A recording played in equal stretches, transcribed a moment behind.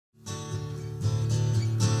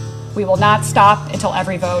We will not stop until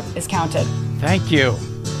every vote is counted. Thank you.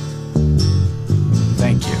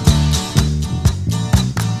 Thank you.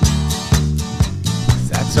 Is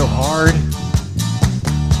that so hard?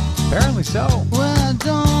 Apparently so. Well, I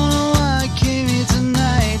don't know why I came here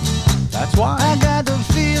tonight. That's why. I got the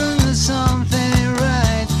feeling that something ain't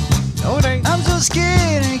right. No, it ain't. I'm so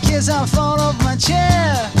scared in case I fall off my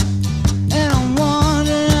chair. And I'm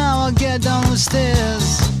wondering how I'll get down the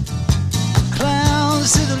stairs.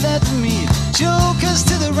 Clowns to the left of me, jokers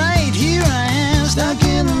to the right. Here I am, stuck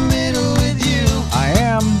in the middle with you. I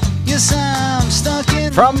am. Yes, I'm stuck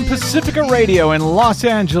in From the middle Pacifica with you. Radio in Los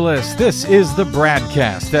Angeles, this is the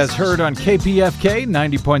BradCast, as heard on KPFK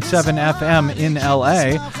 90.7 FM in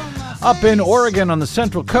LA. Up in Oregon on the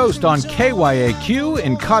Central Coast on KYAQ,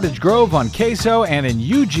 in Cottage Grove on KSO, and in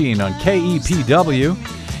Eugene on KEPW.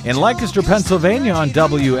 In Lancaster, Pennsylvania on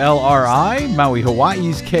WLRI, Maui,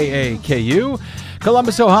 Hawaii's KAKU,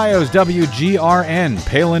 Columbus, Ohio's WGRN,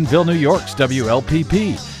 Palinville, New York's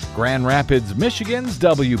WLPP, Grand Rapids, Michigan's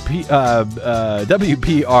WPRR,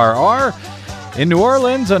 in New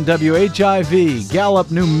Orleans on WHIV, Gallup,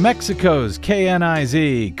 New Mexico's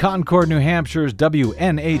KNIZ, Concord, New Hampshire's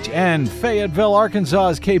WNHN, Fayetteville,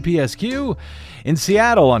 Arkansas's KPSQ, in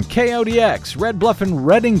Seattle on KODX, Red Bluff and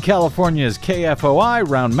Redding, California's KFOI,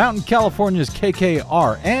 Round Mountain, California's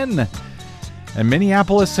KKRN, and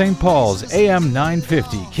Minneapolis, St. Paul's AM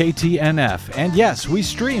 950 KTNF. And yes, we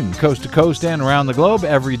stream coast to coast and around the globe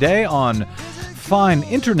every day on fine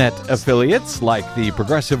internet affiliates like the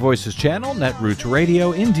Progressive Voices channel, Netroots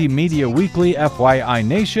Radio, Indie Media Weekly, FYI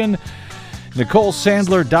Nation,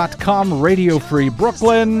 NicoleSandler.com, Radio Free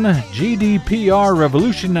Brooklyn, GDPR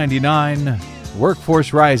Revolution 99,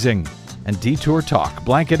 Workforce Rising, and Detour Talk,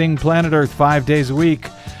 blanketing planet Earth 5 days a week.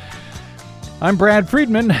 I'm Brad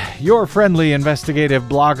Friedman, your friendly investigative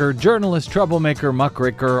blogger, journalist, troublemaker,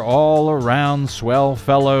 muckraker, all-around swell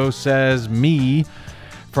fellow, says me,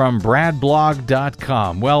 from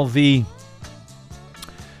bradblog.com. Well, the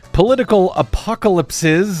political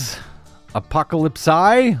apocalypsi,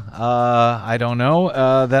 I don't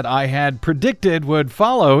know, that I had predicted would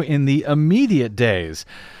follow in the immediate days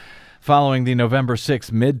following the November 6th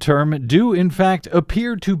midterm do in fact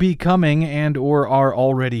appear to be coming and or are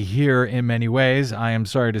already here in many ways, I am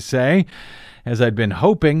sorry to say, as I'd been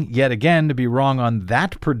hoping yet again to be wrong on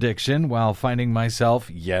that prediction while finding myself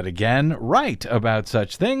yet again right about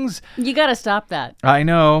such things. You got to stop that. I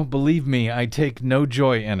know. Believe me, I take no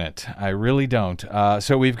joy in it. I really don't.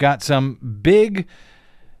 So we've got some big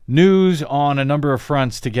news on a number of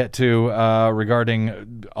fronts to get to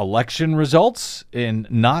regarding election results in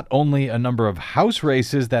not only a number of House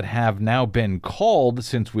races that have now been called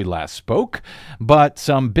since we last spoke, but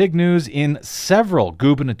some big news in several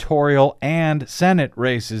gubernatorial and Senate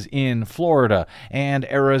races in Florida and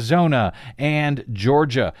Arizona and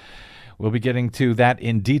Georgia. We'll be getting to that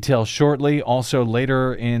in detail shortly. Also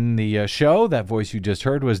later in the show, that voice you just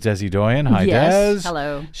heard was Desi Doyen. Hi, yes. Des.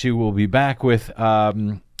 Hello. She will be back with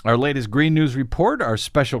our latest Green News Report, our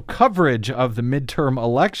special coverage of the midterm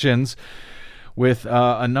elections with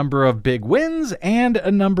a number of big wins and a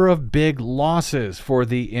number of big losses for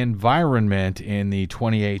the environment in the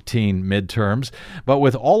 2018 midterms. But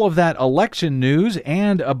with all of that election news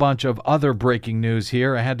and a bunch of other breaking news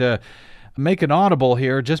here, I had to make an audible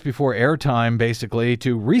here just before airtime, basically,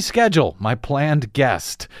 to reschedule my planned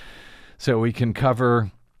guest so we can cover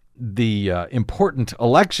the important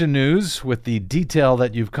election news with the detail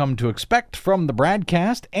that you've come to expect from the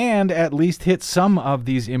BradCast, and at least hit some of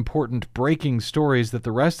these important breaking stories that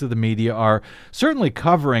the rest of the media are certainly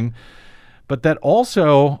covering, but that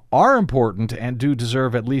also are important and do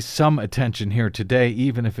deserve at least some attention here today,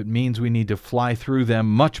 even if it means we need to fly through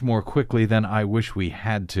them much more quickly than I wish we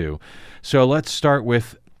had to. So let's start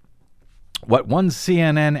with what one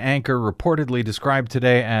CNN anchor reportedly described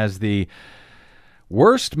today as the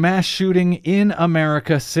worst mass shooting in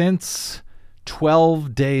America since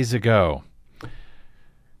 12 days ago.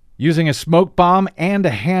 Using a smoke bomb and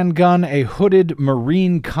a handgun, a hooded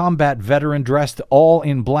Marine combat veteran dressed all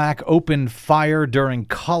in black opened fire during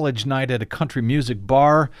college night at a country music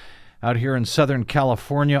bar out here in Southern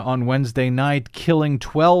California on Wednesday night, killing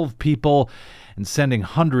 12 people and sending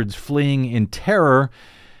hundreds fleeing in terror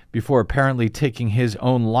before apparently taking his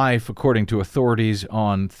own life, according to authorities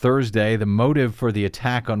on Thursday. The motive for the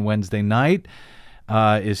attack on Wednesday night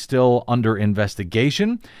is still under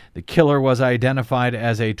investigation. The killer was identified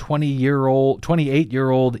as a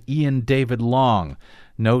 28-year-old Ian David Long.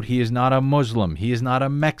 Note, he is not a Muslim. He is not a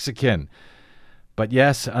Mexican. But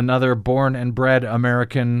yes, another born and bred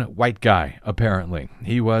American white guy, apparently.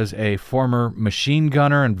 He was a former machine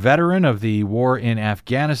gunner and veteran of the war in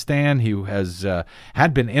Afghanistan. He has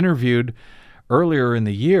had been interviewed earlier in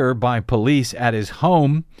the year by police at his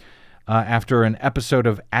home after an episode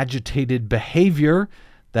of agitated behavior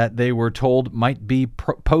that they were told might be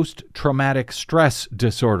post-traumatic stress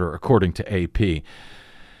disorder, according to AP.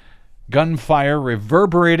 Gunfire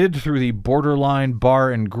reverberated through the Borderline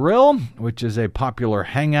Bar and Grill, which is a popular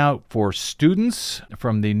hangout for students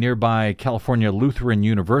from the nearby California Lutheran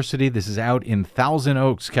University. This is out in Thousand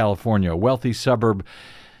Oaks, California, a wealthy suburb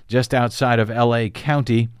just outside of L.A.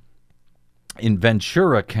 County, in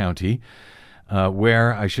Ventura County,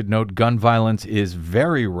 where, I should note, gun violence is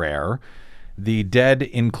very rare. The dead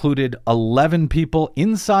included 11 people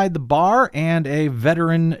inside the bar and a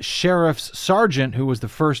veteran sheriff's sergeant who was the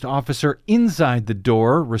first officer inside the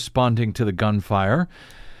door responding to the gunfire.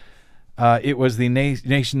 It was the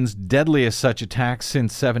nation's deadliest such attack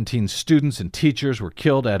since 17 students and teachers were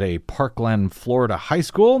killed at a Parkland, Florida high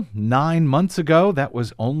school 9 months ago. That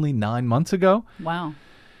was only 9 months ago. Wow.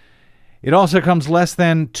 It also comes less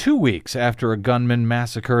than 2 weeks after a gunman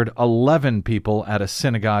massacred 11 people at a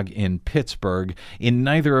synagogue in Pittsburgh. In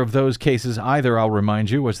neither of those cases either, I'll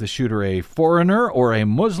remind you, was the shooter a foreigner or a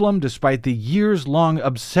Muslim, despite the years-long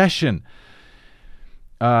obsession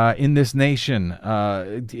in this nation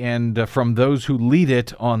and from those who lead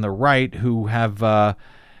it on the right, who have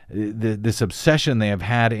this obsession they have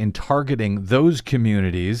had in targeting those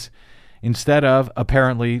communities instead of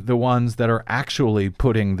apparently the ones that are actually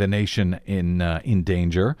putting the nation in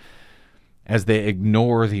danger, as they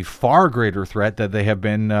ignore the far greater threat that they have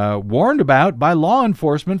been warned about by law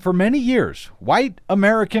enforcement for many years. White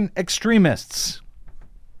American extremists.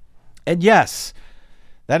 And yes,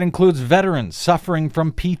 that includes veterans suffering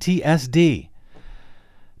from PTSD.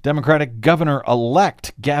 Democratic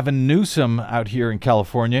Governor-elect Gavin Newsom out here in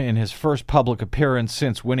California, in his first public appearance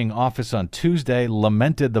since winning office on Tuesday,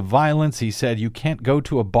 lamented the violence. He said, "You can't go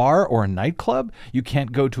to a bar or a nightclub. You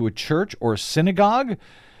can't go to a church or a synagogue."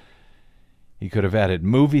 He could have added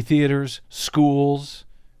movie theaters, schools,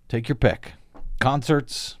 take your pick,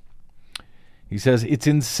 concerts. He says, "It's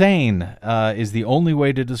insane," is the only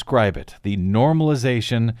way to describe it. The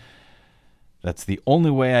normalization. That's the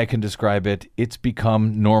only way I can describe it. It's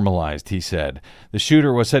become normalized, he said. The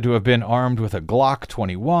shooter was said to have been armed with a Glock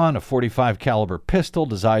 21, a .45 caliber pistol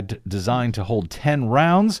designed to hold 10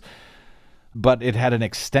 rounds, but it had an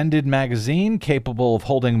extended magazine capable of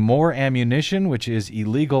holding more ammunition, which is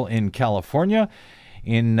illegal in California.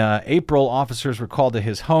 In April, officers were called to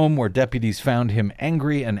his home where deputies found him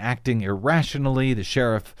angry and acting irrationally. The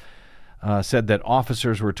sheriff said that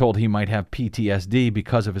officers were told he might have PTSD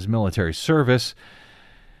because of his military service.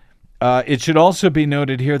 It should also be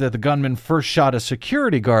noted here that the gunman first shot a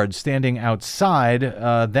security guard standing outside,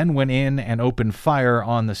 then went in and opened fire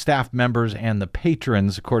on the staff members and the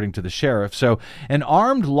patrons, according to the sheriff. So an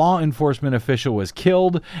armed law enforcement official was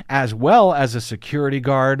killed, as well as a security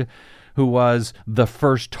guard who was the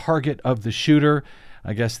first target of the shooter.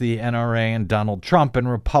 I guess the NRA and Donald Trump and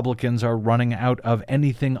Republicans are running out of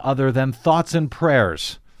anything other than thoughts and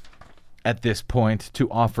prayers at this point to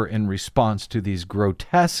offer in response to these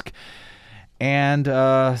grotesque and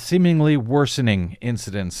seemingly worsening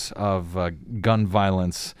incidents of gun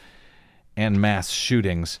violence and mass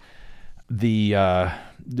shootings. The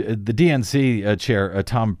DNC chair,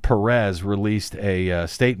 Tom Perez, released a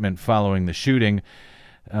statement following the shooting.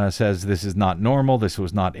 Says this is not normal. This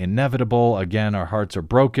was not inevitable. Again, our hearts are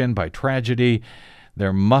broken by tragedy.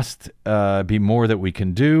 There must be more that we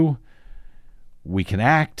can do. We can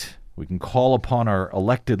act. We can call upon our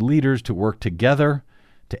elected leaders to work together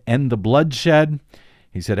to end the bloodshed.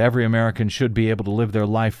 He said every American should be able to live their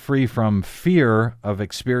life free from fear of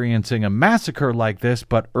experiencing a massacre like this,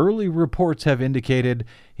 but early reports have indicated,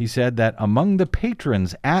 he said, that among the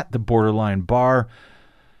patrons at the Borderline Bar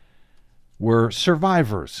were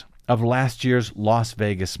survivors of last year's Las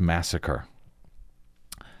Vegas massacre.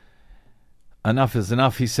 Enough is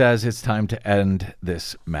enough, he says. It's time to end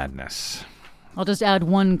this madness. I'll just add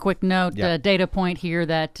one quick note, data point here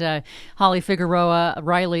that Holly Figueroa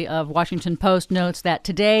Riley of Washington Post notes that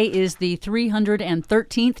today is the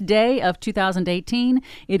 313th day of 2018.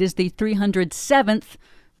 It is the 307th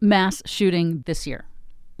mass shooting this year.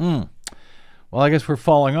 Well, I guess we're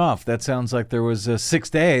falling off. That sounds like there was 6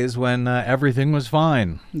 days when everything was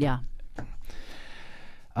fine. Yeah.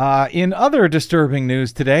 In other disturbing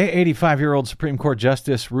news today, 85-year-old Supreme Court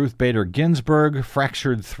Justice Ruth Bader Ginsburg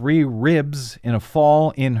fractured 3 ribs in a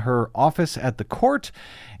fall in her office at the court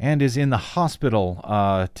and is in the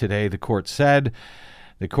hospital today, the court said.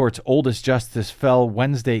 The court's oldest justice fell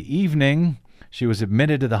Wednesday evening. She was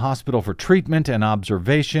admitted to the hospital for treatment and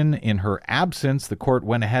observation. In her absence, the court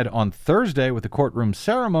went ahead on Thursday with the courtroom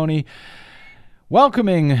ceremony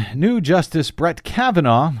welcoming new Justice Brett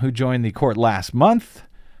Kavanaugh, who joined the court last month,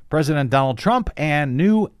 President Donald Trump, and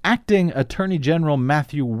new acting Attorney General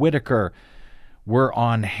Matthew Whitaker were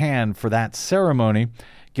on hand for that ceremony.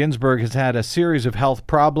 Ginsburg has had a series of health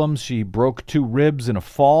problems. She broke 2 ribs in a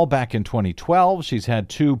fall back in 2012. She's had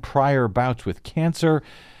 2 prior bouts with cancer,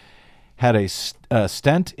 had a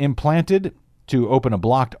stent implanted to open a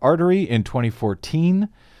blocked artery in 2014.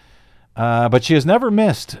 But she has never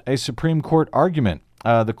missed a Supreme Court argument.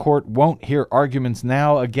 The court won't hear arguments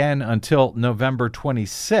now again until November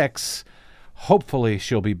 26. Hopefully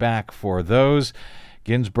she'll be back for those.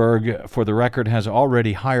 Ginsburg, for the record, has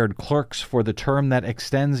already hired clerks for the term that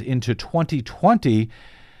extends into 2020,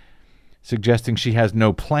 suggesting she has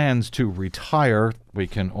no plans to retire. We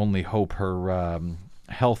can only hope her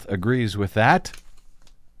health agrees with that.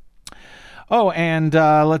 Oh, and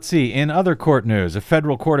let's see. In other court news, a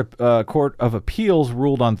federal court of appeals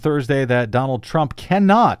ruled on Thursday that Donald Trump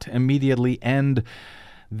cannot immediately end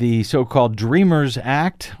the so-called Dreamers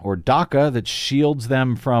Act, or DACA, that shields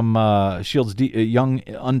young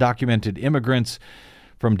undocumented immigrants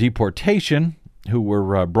from deportation who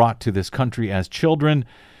were brought to this country as children.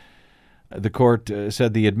 The court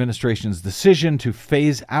said the administration's decision to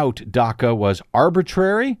phase out DACA was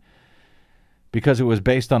arbitrary because it was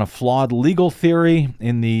based on a flawed legal theory.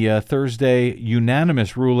 In the Thursday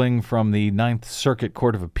unanimous ruling from the Ninth Circuit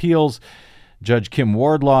Court of Appeals, Judge Kim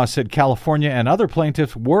Wardlaw said California and other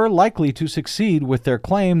plaintiffs were likely to succeed with their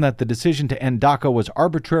claim that the decision to end DACA was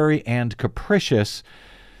arbitrary and capricious.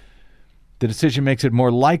 The decision makes it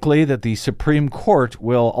more likely that the Supreme Court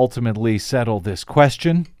will ultimately settle this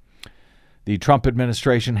question. The Trump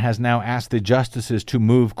administration has now asked the justices to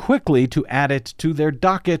move quickly to add it to their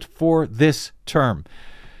docket for this term.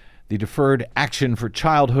 The Deferred Action for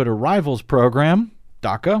Childhood Arrivals program,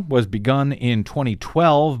 DACA, was begun in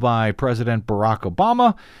 2012 by President Barack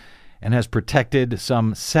Obama and has protected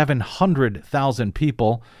some 700,000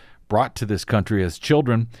 people brought to this country as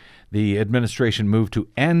children. The administration moved to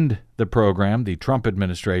end the program, the Trump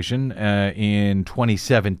administration, in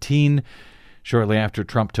 2017, shortly after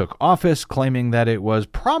Trump took office, claiming that it was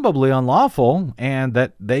probably unlawful and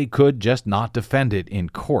that they could just not defend it in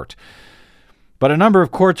court. But a number of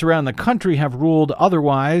courts around the country have ruled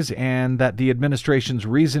otherwise, and that the administration's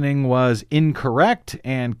reasoning was incorrect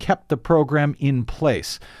and kept the program in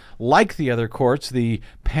place. Like the other courts, the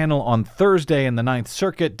panel on Thursday in the Ninth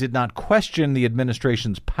Circuit did not question the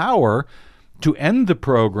administration's power to end the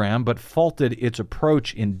program, but faulted its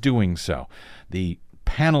approach in doing so. The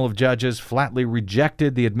panel of judges flatly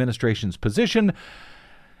rejected the administration's position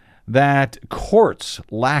that courts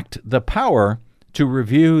lacked the power to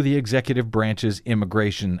review the executive branch's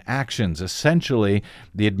immigration actions. Essentially,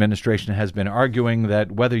 the administration has been arguing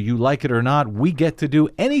that whether you like it or not, we get to do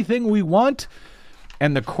anything we want,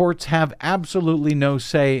 and the courts have absolutely no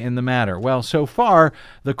say in the matter. Well, so far,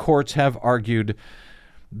 the courts have argued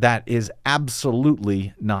that is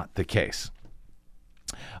absolutely not the case.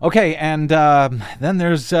 Okay, and then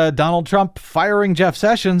there's Donald Trump firing Jeff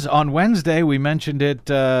Sessions on Wednesday. We mentioned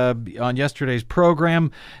it on yesterday's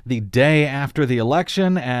program, the day after the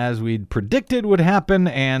election, as we'd predicted would happen,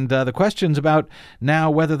 and the questions about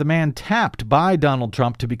now whether the man tapped by Donald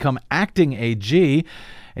Trump to become acting AG,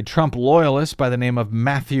 a Trump loyalist by the name of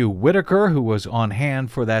Matthew Whitaker, who was on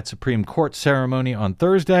hand for that Supreme Court ceremony on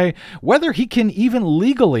Thursday, whether he can even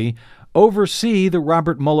legally oversee the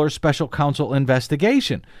Robert Mueller special counsel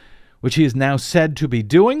investigation, which he is now said to be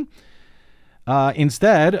doing,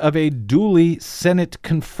 instead of a duly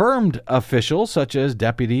Senate-confirmed official such as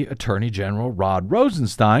Deputy Attorney General Rod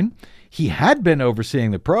Rosenstein. He had been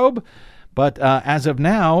overseeing the probe, but as of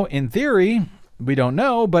now, in theory, we don't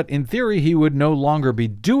know, but in theory he would no longer be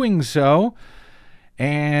doing so.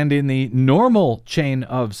 And in the normal chain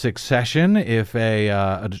of succession, if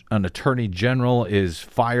an attorney general is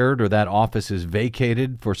fired or that office is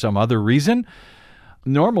vacated for some other reason,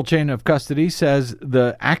 normal chain of custody says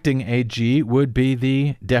the acting AG would be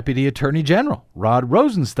the deputy attorney general, Rod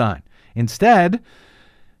Rosenstein. Instead,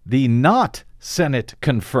 the not Senate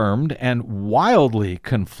confirmed and wildly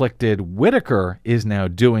conflicted Whitaker is now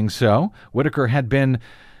doing so. Whitaker had been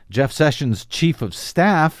Jeff Sessions' chief of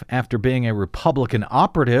staff after being a Republican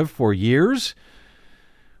operative for years,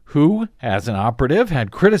 who, as an operative,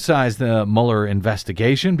 had criticized the Mueller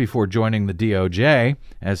investigation before joining the DOJ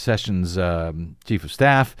as Sessions' chief of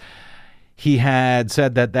staff. He had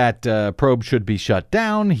said that probe should be shut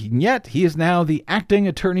down, yet he is now the acting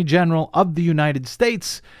Attorney General of the United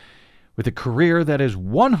States with a career that is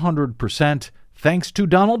 100% thanks to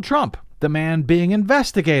Donald Trump, the man being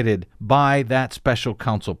investigated by that special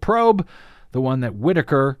counsel probe, the one that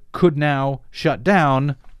Whitaker could now shut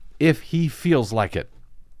down if he feels like it.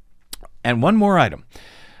 And one more item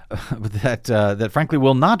that frankly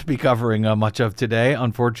we'll not be covering much of today,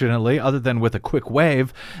 unfortunately, other than with a quick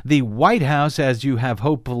wave. The White House, as you have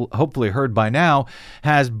hopefully heard by now,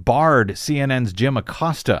 has barred CNN's Jim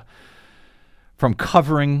Acosta from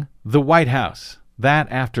covering the White House.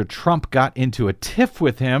 That after Trump got into a tiff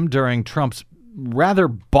with him during Trump's rather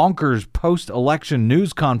bonkers post-election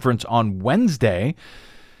news conference on Wednesday,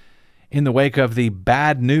 in the wake of the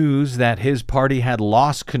bad news that his party had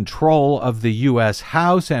lost control of the U.S.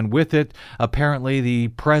 House, and with it, apparently the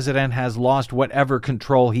president has lost whatever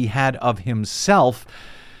control he had of himself,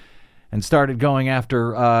 and started going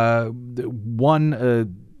after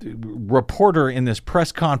one reporter in this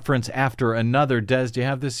press conference after another. Des, do you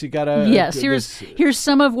have this? You gotta. Yes. Here's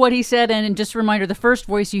some of what he said, and just a reminder: the first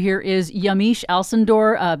voice you hear is Yamiche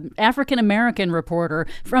Alcindor, African American reporter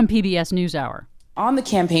from PBS NewsHour. On the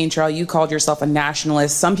campaign trail, you called yourself a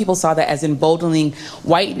nationalist. Some people saw that as emboldening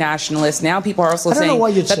white nationalists. Now people are also saying I don't know why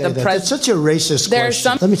you'd say that. It's such a racist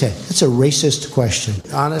question. Let me tell you, it's a racist question.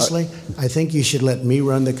 Honestly, I think you should let me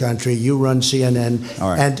run the country. You run CNN. All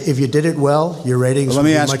right. And if you did it well, your ratings would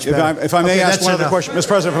be much better. If I may ask one other question. Mr.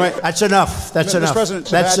 President, if I may. That's enough. That's enough. Mr. President,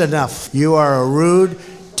 that's enough. You are a rude,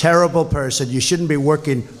 terrible person. You shouldn't be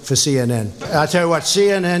working for CNN. I'll tell you what,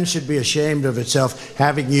 CNN should be ashamed of itself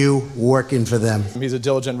having you working for them. He's a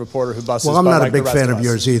diligent reporter who busts. Well, I'm not a big fan of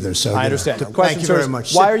yours either, so I understand. The question, thank you very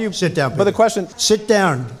much. Why are you? Sit down, But the question. Sit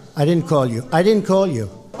down. I didn't call you.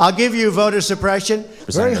 I'll give you voter suppression.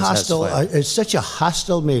 Very hostile. It's such a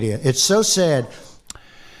hostile media. It's so sad.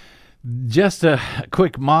 Just a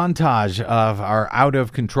quick montage of our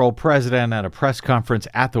out-of-control president at a press conference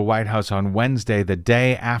at the White House on Wednesday, the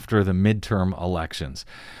day after the midterm elections.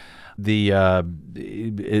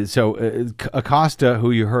 Acosta, who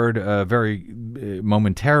you heard very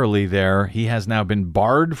momentarily there, he has now been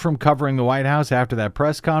barred from covering the White House after that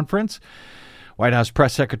press conference. White House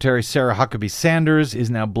Press Secretary Sarah Huckabee Sanders is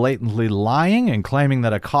now blatantly lying and claiming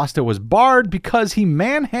that Acosta was barred because he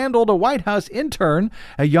manhandled a White House intern,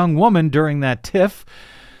 a young woman, during that tiff,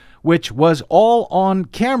 which was all on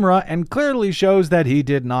camera and clearly shows that he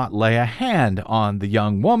did not lay a hand on the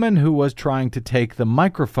young woman who was trying to take the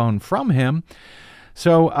microphone from him.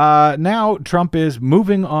 So now Trump is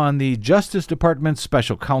moving on the Justice Department's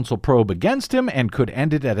special counsel probe against him and could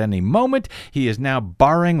end it at any moment. He is now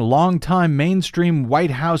barring longtime mainstream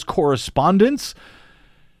White House correspondents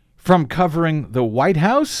from covering the White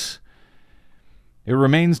House. It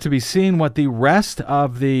remains to be seen what the rest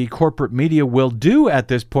of the corporate media will do at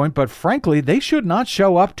this point, but frankly, they should not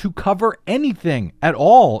show up to cover anything at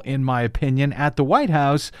all, in my opinion, at the White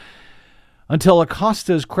House until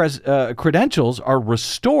Acosta's credentials are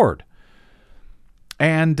restored.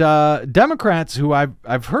 And Democrats who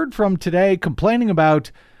I've heard from today complaining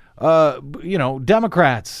about,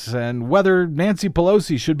 Democrats and whether Nancy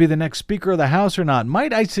Pelosi should be the next Speaker of the House or not,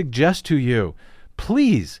 might I suggest to you,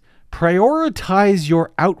 please prioritize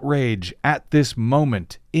your outrage at this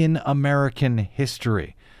moment in American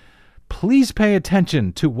history. Please pay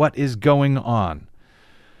attention to what is going on.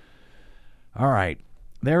 All right.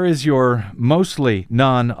 There is your mostly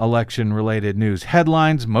non-election related news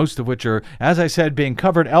headlines, most of which are, as I said, being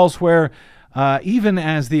covered elsewhere, even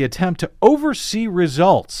as the attempt to oversee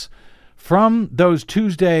results from those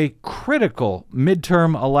Tuesday critical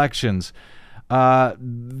midterm elections,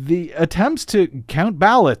 the attempts to count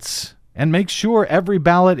ballots and make sure every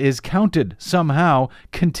ballot is counted somehow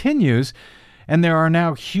continues. And there are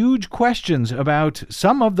now huge questions about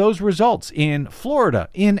some of those results in Florida,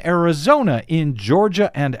 in Arizona, in Georgia,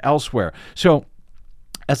 and elsewhere. So,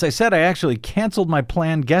 as I said, I actually canceled my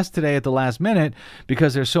planned guest today at the last minute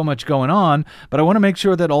because there's so much going on, but I want to make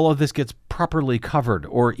sure that all of this gets properly covered,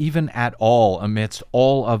 or even at all amidst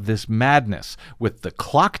all of this madness, with the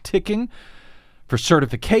clock ticking for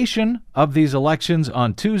certification of these elections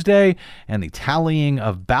on Tuesday and the tallying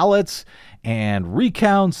of ballots and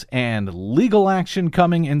recounts and legal action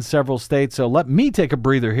coming in several states. So let me take a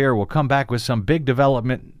breather here. We'll come back with some big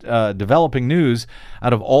developing news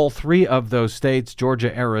out of all three of those states,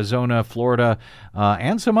 Georgia, Arizona, Florida,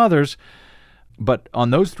 and some others. But on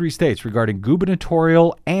those three states regarding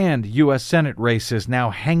gubernatorial and U.S. Senate races now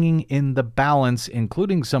hanging in the balance,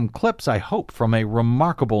 including some clips, I hope, from a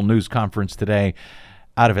remarkable news conference today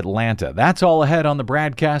out of Atlanta. That's all ahead on the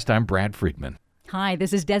BradCast. I'm Brad Friedman. Hi,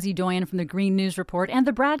 this is Desi Doyen from the Green News Report and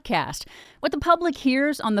the BradCast. What the public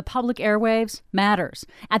hears on the public airwaves matters.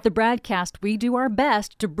 At the BradCast, we do our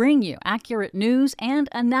best to bring you accurate news and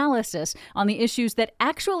analysis on the issues that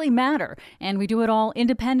actually matter, and we do it all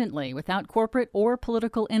independently, without corporate or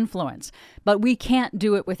political influence. But we can't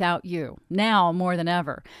do it without you, now more than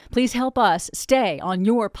ever. Please help us stay on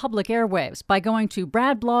your public airwaves by going to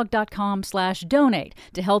bradblog.com/donate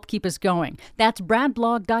to help keep us going. That's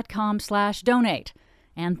bradblog.com/donate.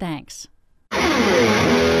 And thanks.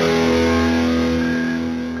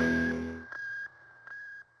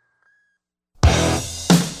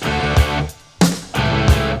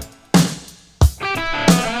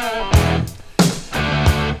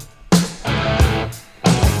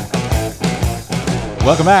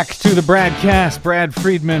 Welcome back to the BradCast. Brad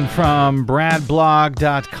Friedman from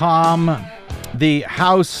bradblog.com. The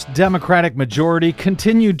House Democratic majority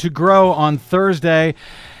continued to grow on Thursday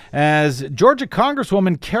as Georgia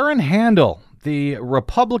Congresswoman Karen Handel, the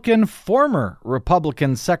former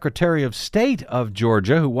Republican Secretary of State of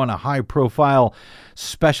Georgia, who won a high-profile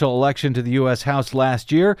special election to the U.S. House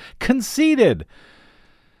last year, conceded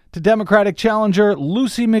to Democratic challenger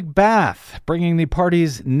Lucy McBath, bringing the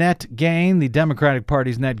Democratic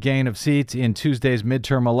Party's net gain of seats in Tuesday's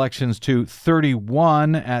midterm elections to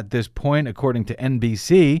 31 at this point, according to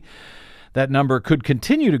NBC. That number could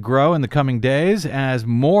continue to grow in the coming days as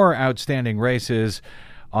more outstanding races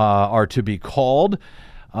are to be called.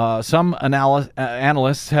 Some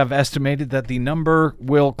analysts have estimated that the number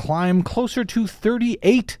will climb closer to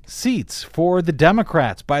 38 seats for the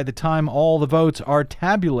Democrats by the time all the votes are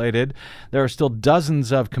tabulated. There are still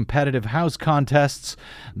dozens of competitive House contests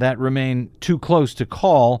that remain too close to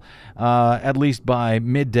call, at least by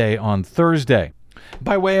midday on Thursday.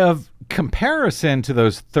 By way of comparison to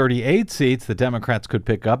those 38 seats the Democrats could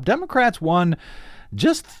pick up, Democrats won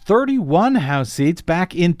just 31 House seats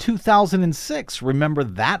back in 2006. Remember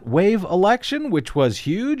that wave election, which was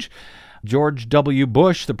huge? George W.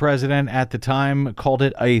 Bush, the president at the time, called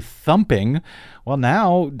it a thumping. Well,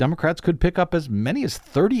 now Democrats could pick up as many as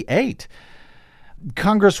 38.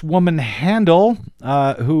 Congresswoman Handel,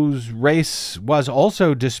 whose race was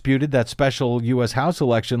also disputed, that special U.S. House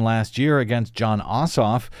election last year against John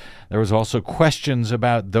Ossoff. There was also questions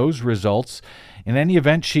about those results. In any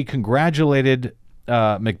event, she congratulated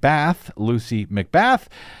Lucy McBath,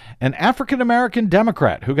 an African-American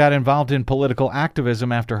Democrat who got involved in political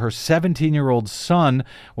activism after her 17-year-old son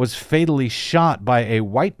was fatally shot by a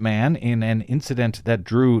white man in an incident that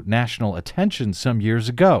drew national attention some years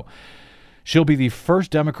ago. She'll be the first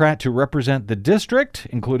Democrat to represent the district,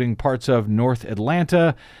 including parts of North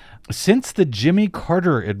Atlanta, since the Jimmy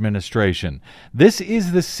Carter administration. This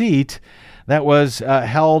is the seat that was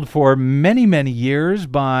held for many, many years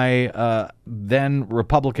by then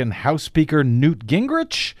Republican House Speaker Newt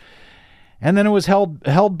Gingrich. And then it was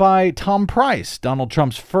held by Tom Price, Donald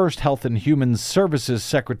Trump's first Health and Human Services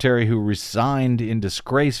Secretary, who resigned in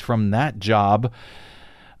disgrace from that job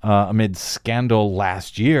amid scandal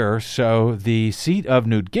last year. So the seat of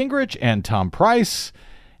Newt Gingrich and Tom Price,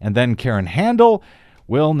 and then Karen Handel,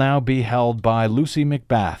 will now be held by Lucy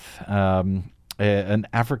McBath, an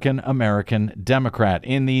African-American Democrat.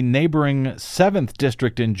 In the neighboring 7th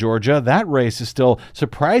district in Georgia, that race is still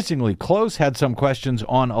surprisingly close. Had some questions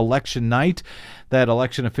on election night that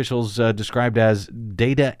election officials described as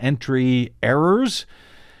data entry errors.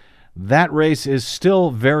 That race is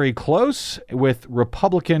still very close, with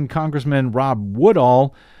Republican Congressman Rob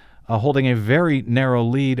Woodall holding a very narrow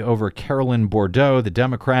lead over Carolyn Bourdeaux, the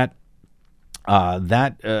Democrat.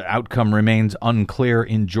 That outcome remains unclear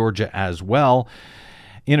in Georgia as well.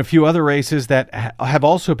 In a few other races that have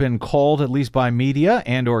also been called, at least by media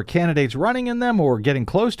and or candidates running in them or getting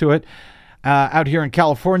close to it, out here in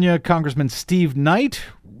California, Congressman Steve Knight,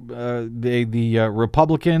 the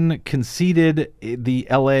Republican, conceded the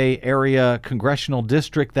L.A. area congressional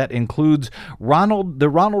district that includes the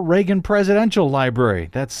Ronald Reagan Presidential Library.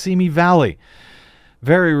 That's Simi Valley.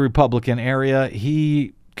 Very Republican area.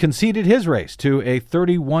 He conceded his race to a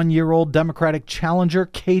 31-year-old Democratic challenger,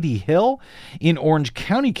 Katie Hill. In Orange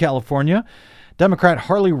County, California, Democrat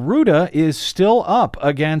Harley Ruda is still up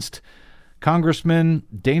against Congressman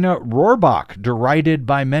Dana Rohrabaugh, derided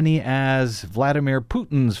by many as Vladimir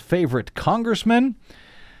Putin's favorite congressman.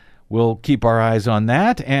 We'll keep our eyes on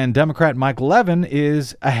that. And Democrat Mike Levin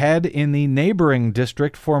is ahead in the neighboring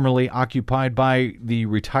district formerly occupied by the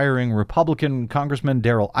retiring Republican Congressman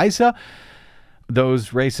Darrell Issa.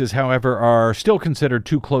 Those races, however, are still considered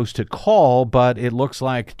too close to call, but it looks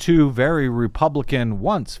like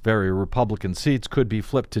once very Republican seats could be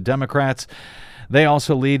flipped to Democrats. They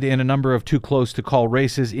also lead in a number of too-close-to-call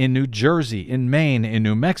races in New Jersey, in Maine, in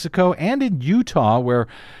New Mexico, and in Utah, where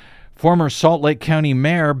former Salt Lake County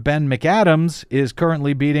Mayor Ben McAdams is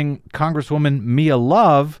currently beating Congresswoman Mia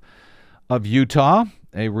Love of Utah,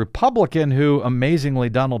 a Republican who, amazingly,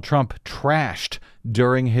 Donald Trump trashed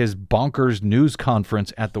during his bonkers news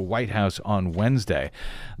conference at the White House on Wednesday.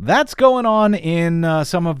 That's going on in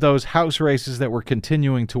some of those House races that we're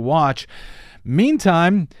continuing to watch.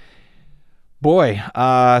 Meantime, boy,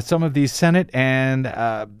 some of these Senate and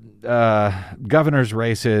governor's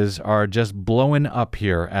races are just blowing up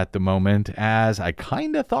here at the moment, as I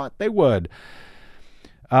kind of thought they would.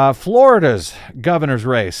 Florida's governor's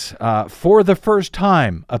race, for the first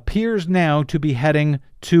time, appears now to be heading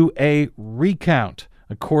to a recount,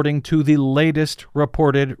 according to the latest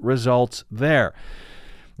reported results there.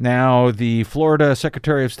 Now, the Florida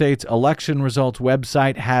Secretary of State's election results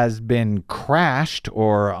website has been crashed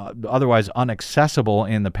or otherwise inaccessible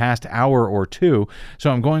in the past hour or two.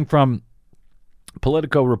 So I'm going from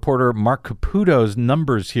Politico reporter Mark Caputo's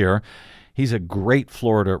numbers here. He's a great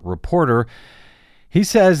Florida reporter. He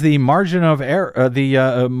says the margin of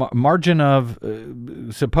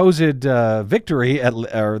supposed victory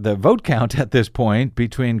or the vote count at this point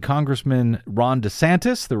between Congressman Ron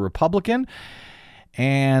DeSantis, the Republican,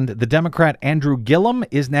 and the Democrat Andrew Gillum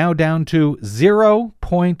is now down to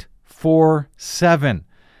 0.47.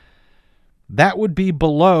 That would be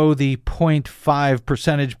below the 0.5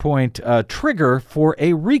 percentage point trigger for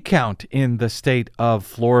a recount in the state of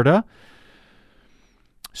Florida.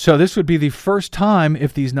 So this would be the first time,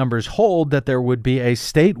 if these numbers hold, that there would be a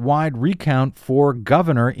statewide recount for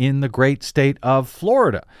governor in the great state of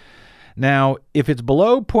Florida. Now, if it's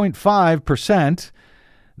below 0.5%,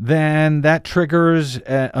 then that triggers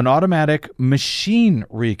an automatic machine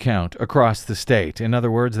recount across the state. In other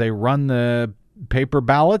words, they run the paper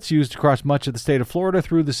ballots used across much of the state of Florida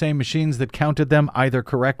through the same machines that counted them either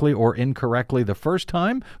correctly or incorrectly the first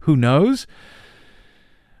time. Who knows?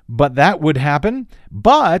 But that would happen.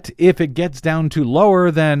 But if it gets down to lower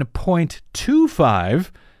than 0.25,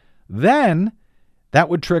 then that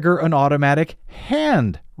would trigger an automatic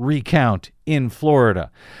hand recount in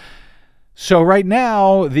Florida. So right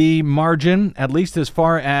now, the margin, at least as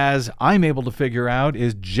far as I'm able to figure out,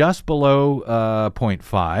 is just below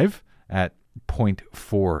 0.5 at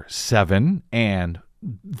 0.47, and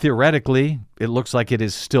theoretically, it looks like it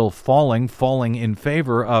is still falling in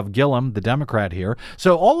favor of Gillum, the Democrat here.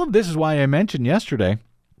 So all of this is why I mentioned yesterday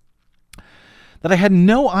that I had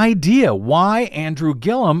no idea why Andrew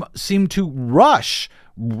Gillum seemed to rush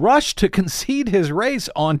to concede his race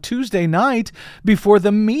on Tuesday night before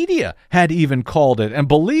the media had even called it. And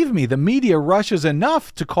believe me, the media rushes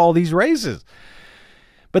enough to call these races.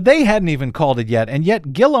 But they hadn't even called it yet. And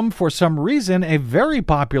yet Gillum, for some reason, a very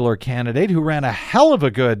popular candidate who ran a hell of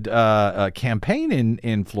a good campaign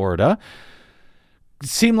in Florida,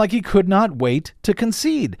 seemed like he could not wait to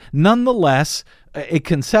concede. Nonetheless, a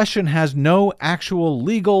concession has no actual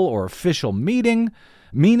legal or official meaning.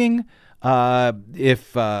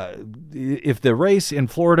 If the race in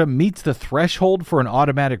Florida meets the threshold for an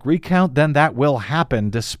automatic recount, then that will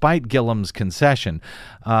happen despite Gillum's concession.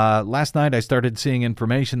 Last night I started seeing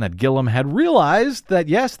information that Gillum had realized that,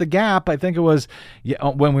 yes, the gap, I think it was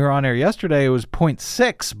when we were on air yesterday, it was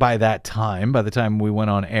 0.6 by the time we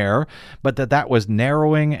went on air, but that was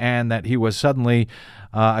narrowing and that he was suddenly,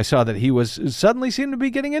 I saw that he was suddenly seemed to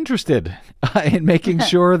be getting interested in making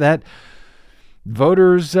sure that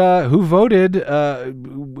voters who voted,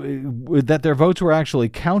 that their votes were actually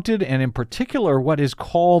counted, and in particular what is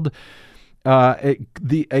called a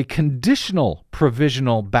conditional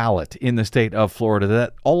provisional ballot in the state of Florida,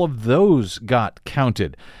 that all of those got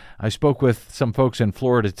counted. I spoke with some folks in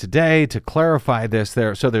Florida today to clarify this.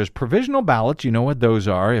 So there's provisional ballots. You know what those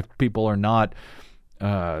are. If people are not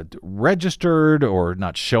registered or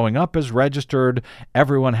not showing up as registered,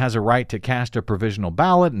 everyone has a right to cast a provisional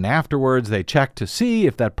ballot, and afterwards they check to see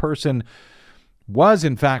if that person was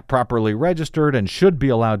in fact properly registered and should be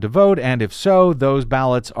allowed to vote, and if so, those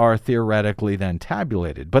ballots are theoretically then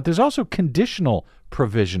tabulated. But there's also conditional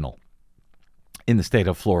provisional in the state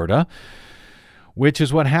of Florida, which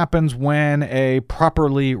is what happens when a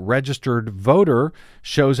properly registered voter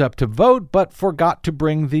shows up to vote but forgot to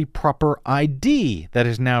bring the proper ID that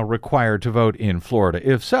is now required to vote in Florida.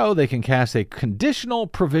 If so, they can cast a conditional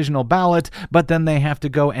provisional ballot, but then they have to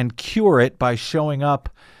go and cure it by showing up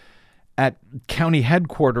at county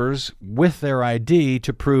headquarters with their ID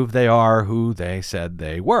to prove they are who they said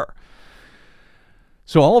they were.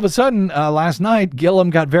 So all of a sudden, last night, Gillum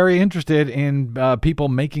got very interested in people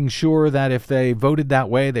making sure that if they voted that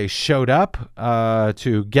way, they showed up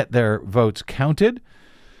to get their votes counted.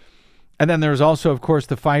 And then there's also, of course,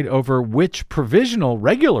 the fight over which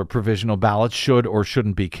regular provisional ballots should or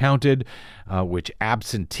shouldn't be counted, which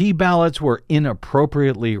absentee ballots were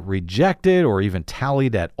inappropriately rejected or even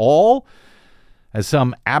tallied at all, as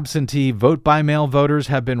some absentee vote-by-mail voters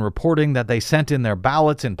have been reporting that they sent in their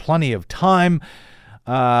ballots in plenty of time,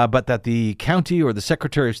 but that the county or the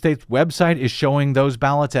Secretary of State's website is showing those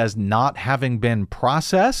ballots as not having been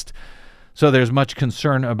processed. So there's much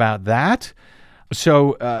concern about that.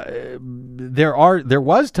 So there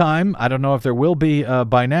was time, I don't know if there will be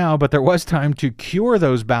by now, but there was time to cure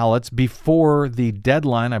those ballots before the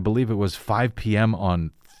deadline. I believe it was 5 p.m.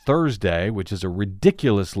 on Thursday, which is a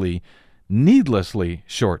ridiculously, needlessly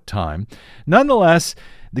short time. Nonetheless,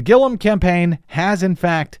 the Gillum campaign has, in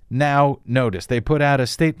fact, now noticed. They put out a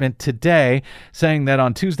statement today saying that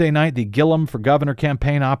on Tuesday night, the Gillum for Governor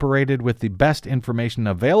campaign operated with the best information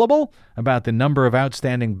available about the number of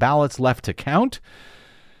outstanding ballots left to count.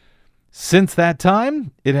 Since that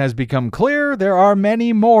time, it has become clear there are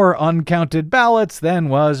many more uncounted ballots than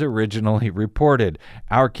was originally reported.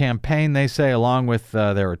 Our campaign, they say, along with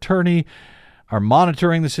their attorney, are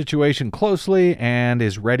monitoring the situation closely and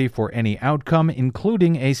is ready for any outcome,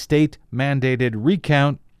 including a state-mandated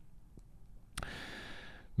recount.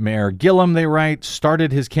 Mayor Gillum, they write,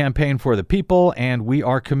 started his campaign for the people, and we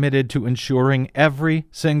are committed to ensuring every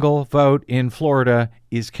single vote in Florida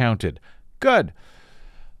is counted. Good.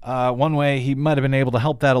 One way he might have been able to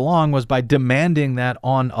help that along was by demanding that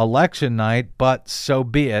on election night, but so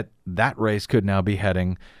be it. That race could now be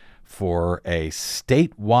heading for a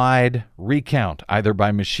statewide recount, either by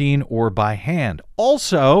machine or by hand.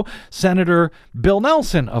 Also, Senator Bill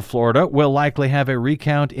Nelson of Florida will likely have a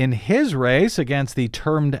recount in his race against the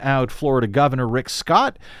termed-out Florida Governor Rick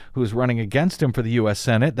Scott, who's running against him for the U.S.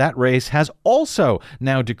 Senate. That race has also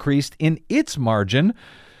now decreased in its margin,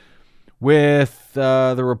 with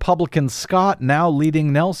the Republican Scott now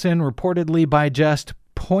leading Nelson reportedly by just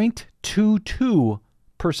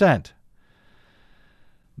 0.22%.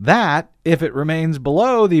 That, if it remains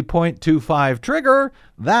below the 0.25 trigger,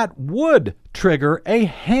 that would trigger a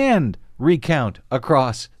hand recount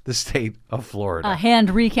across the state of Florida. A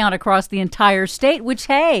hand recount across the entire state, which,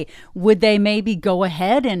 hey, would they maybe go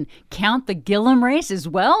ahead and count the Gillum race as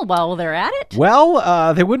well while they're at it?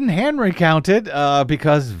 Well, they wouldn't hand recount it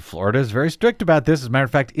because Florida is very strict about this. As a matter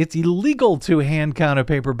of fact, it's illegal to hand count a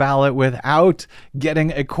paper ballot without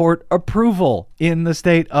getting a court approval in the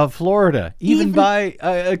state of Florida, even by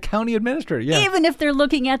a county administrator. Yeah. Even if they're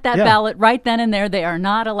looking at that ballot right then and there, they are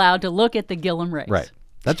not allowed to look at the Gillum race. Right.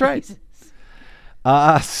 That's right.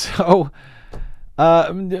 Mark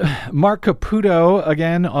Caputo,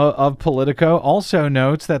 again, of Politico, also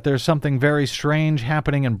notes that there's something very strange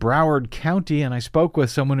happening in Broward County, and I spoke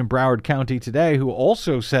with someone in Broward County today who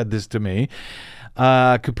also said this to me.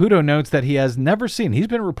 Caputo notes that he has never seen, he's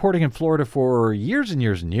been reporting in Florida for years and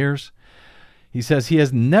years and years. He says he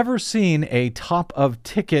has never seen a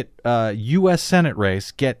top-of-ticket U.S. Senate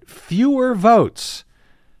race get fewer votes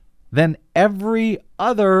than every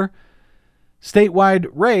other statewide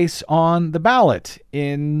race on the ballot.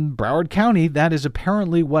 In Broward County, that is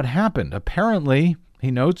apparently what happened. Apparently,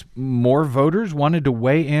 he notes, more voters wanted to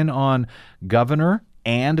weigh in on governor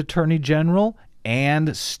and attorney general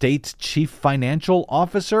and state's chief financial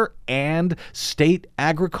officer and state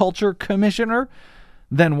agriculture commissioner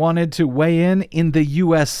than wanted to weigh in the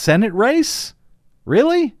U.S. Senate race?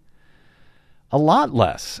 Really? A lot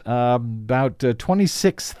less, about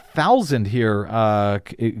 26,000 here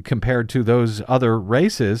compared to those other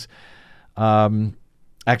races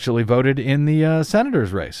actually voted in the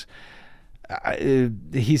senator's race.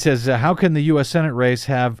 He says, how can the U.S. Senate race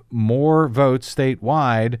have more votes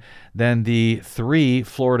statewide than the 3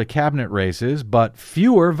 Florida cabinet races, but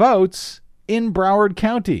fewer votes in Broward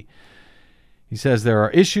County? He says there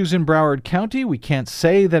are issues in Broward County. We can't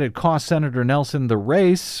say that it cost Senator Nelson the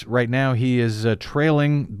race. Right now he is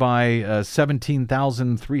trailing by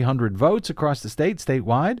 17,300 votes across the state,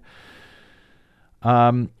 statewide.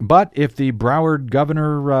 But if the Broward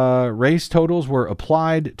governor race totals were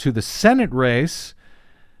applied to the Senate race,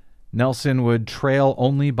 Nelson would trail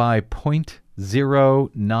only by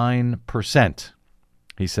 0.09%.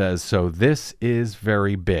 He says, so this is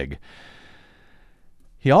very big.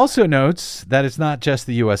 He also notes that it's not just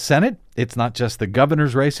the U.S. Senate, it's not just the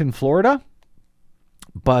governor's race in Florida,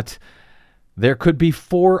 but there could be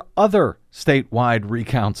 4 other statewide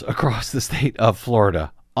recounts across the state of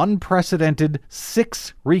Florida. unprecedented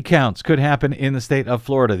 6 recounts could happen in the state of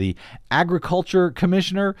Florida. The agriculture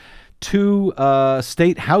commissioner, 2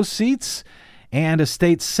 state house seats, and a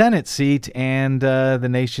state Senate seat, and the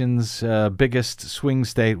nation's biggest swing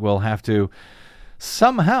state will have to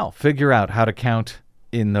somehow figure out how to count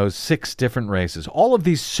in those 6 different races. All of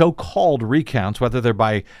these so-called recounts, whether they're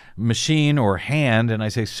by machine or hand, and I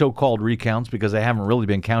say so-called recounts because they haven't really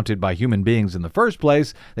been counted by human beings in the first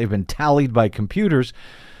place. They've been tallied by computers.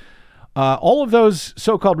 All of those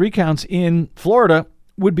so-called recounts in Florida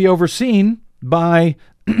would be overseen by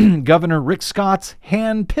Governor Rick Scott's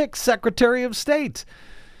hand-picked Secretary of State,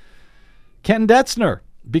 Ken Detzner,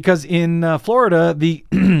 because in Florida, the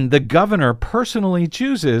governor personally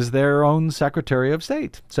chooses their own Secretary of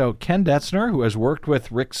State. So Ken Detzner, who has worked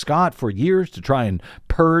with Rick Scott for years to try and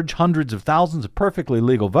purge hundreds of thousands of perfectly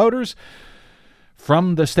legal voters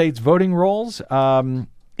from the state's voting rolls,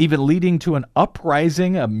 even leading to an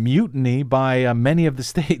uprising, a mutiny by many of the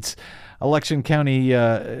state's election county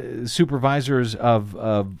supervisors of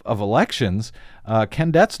elections.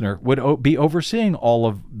 Ken Detzner would be overseeing all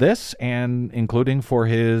of this, and including for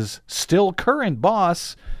his still current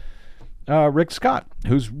boss, Rick Scott,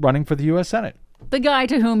 who's running for the U.S. Senate. The guy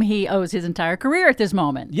to whom he owes his entire career at this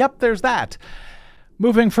moment. Yep, there's that.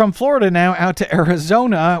 Moving from Florida now out to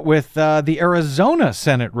Arizona with the Arizona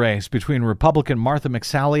Senate race between Republican Martha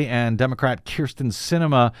McSally and Democrat Kyrsten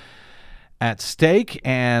Sinema at stake,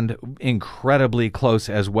 and incredibly close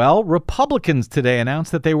as well. Republicans today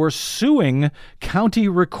announced that they were suing county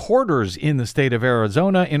recorders in the state of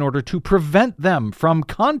Arizona in order to prevent them from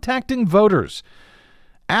contacting voters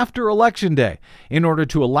after Election Day, in order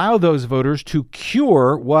to allow those voters to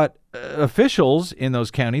cure what officials in those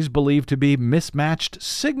counties believe to be mismatched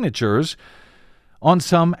signatures on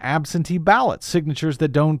some absentee ballots, signatures that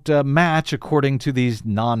don't match, according to these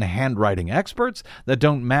non-handwriting experts, that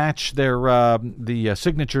don't match their the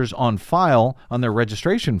signatures on file, on their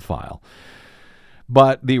registration file.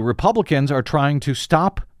 But the Republicans are trying to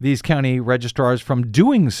stop these county registrars from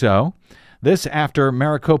doing so. This after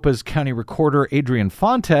Maricopa's county recorder, Adrian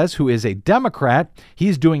Fontes, who is a Democrat,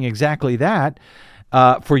 he's doing exactly that.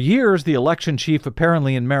 For years, the election chief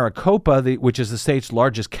apparently in Maricopa, which is the state's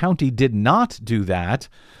largest county, did not do that.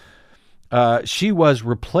 She was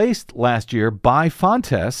replaced last year by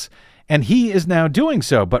Fontes, and he is now doing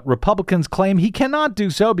so. But Republicans claim he cannot do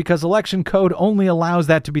so because election code only allows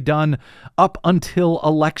that to be done up until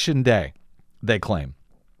Election Day, they claim.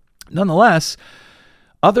 Nonetheless,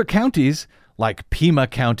 other counties like Pima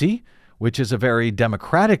County, which is a very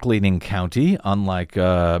Democratic-leaning county, unlike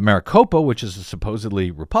Maricopa, which is a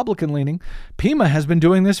supposedly Republican-leaning. Pima has been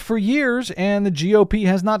doing this for years, and the GOP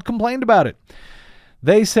has not complained about it.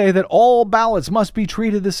 They say that all ballots must be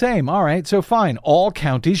treated the same. All right, so fine. All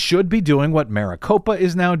counties should be doing what Maricopa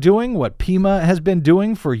is now doing, what Pima has been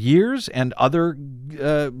doing for years, and other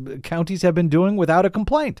counties have been doing without a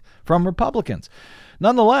complaint from Republicans.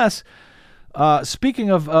 Nonetheless, speaking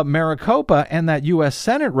of Maricopa and that U.S.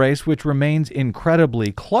 Senate race, which remains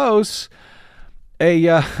incredibly close,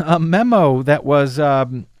 a memo that was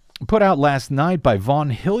put out last night by Vaughn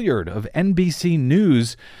Hilliard of NBC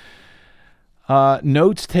News,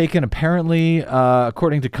 notes taken apparently,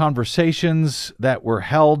 according to conversations that were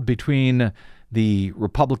held between the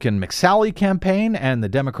Republican McSally campaign and the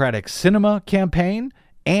Democratic Sinema campaign,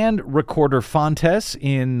 and recorder Fontes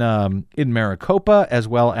in Maricopa, as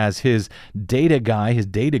well as his data guy, his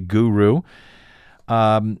data guru.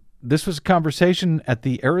 This was a conversation at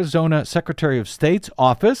the Arizona Secretary of State's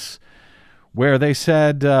office, where they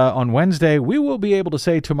said on Wednesday, we will be able to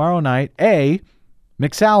say tomorrow night, A,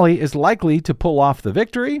 McSally is likely to pull off the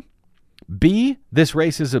victory. B, this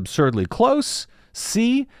race is absurdly close.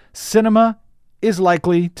 C, Sinema is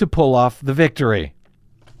likely to pull off the victory.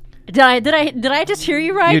 Did I just hear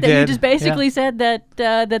you right? You just basically said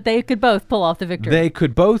that they could both pull off the victory. They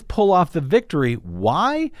could both pull off the victory.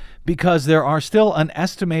 Why? Because there are still an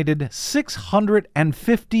estimated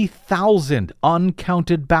 650,000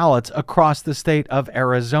 uncounted ballots across the state of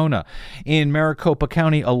Arizona. In Maricopa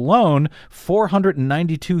County alone,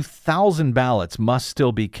 492,000 ballots must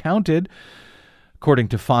still be counted, according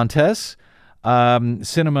to Fontes.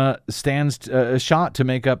 Sinema stands a shot to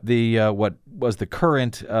make up the what was the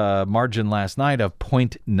current margin last night of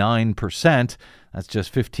 0.9%. That's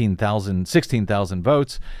just 16,000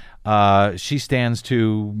 votes. She stands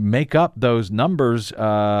to make up those numbers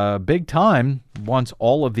big time once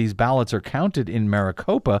all of these ballots are counted in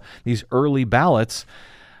Maricopa, these early ballots,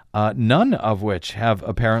 none of which have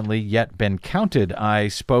apparently yet been counted. I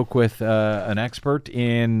spoke with an expert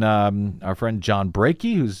in our friend John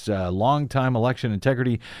Brakey, who's a longtime election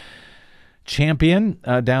integrity champion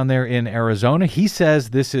down there in Arizona. He says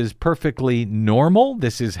this is perfectly normal.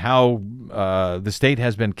 This is how the state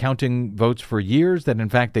has been counting votes for years, that in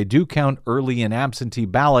fact they do count early and absentee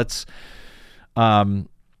ballots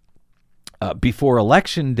before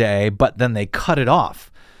Election Day, but then they cut it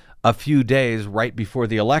off a few days right before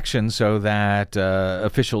the election so that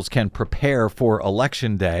officials can prepare for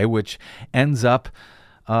Election Day, which ends up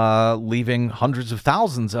leaving hundreds of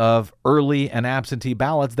thousands of early and absentee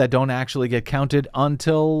ballots that don't actually get counted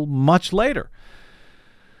until much later.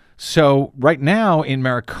 So right now in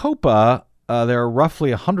Maricopa, there are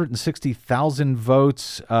roughly 160,000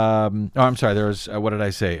 votes. There's,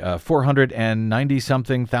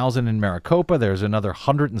 490-something thousand in Maricopa. There's another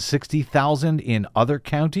 160,000 in other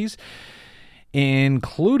counties,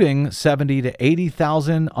 including 70 to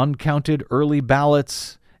 80,000 uncounted early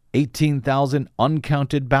ballots, 18,000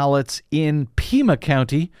 uncounted ballots in Pima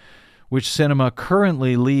County, which Sinema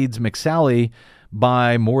currently leads McSally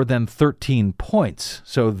by more than 13 points.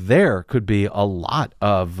 So there could be a lot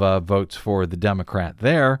of votes for the Democrat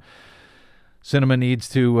there. Sinema needs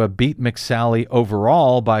to beat McSally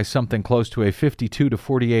overall by something close to a 52 to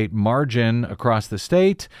 48 margin across the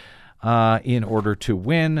state in order to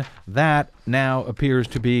win. That now appears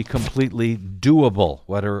to be completely doable.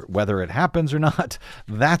 Whether it happens or not,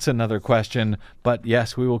 that's another question. But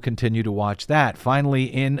yes, we will continue to watch that. Finally,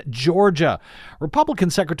 in Georgia, Republican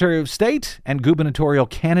Secretary of State and gubernatorial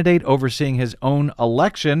candidate overseeing his own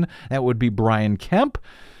election, that would be Brian Kemp.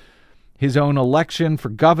 His own election for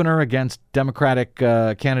governor against Democratic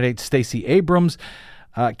candidate Stacey Abrams.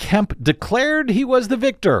 Kemp declared he was the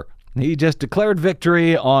victor. He just declared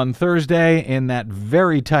victory on Thursday in that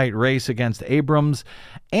very tight race against Abrams,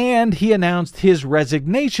 and he announced his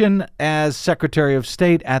resignation as Secretary of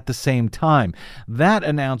State at the same time. That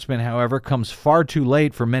announcement, however, comes far too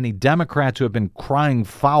late for many Democrats who have been crying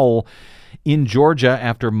foul in Georgia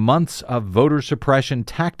after months of voter suppression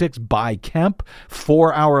tactics by Kemp,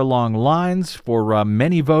 4-hour-long lines for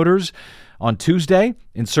many voters on Tuesday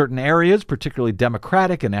in certain areas, particularly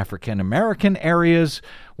Democratic and African-American areas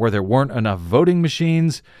where there weren't enough voting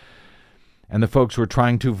machines. And the folks were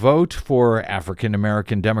trying to vote for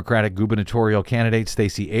African-American Democratic gubernatorial candidate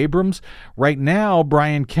Stacey Abrams. Right now,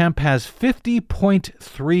 Brian Kemp has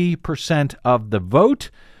 50.3% of the vote.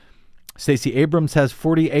 Stacey Abrams has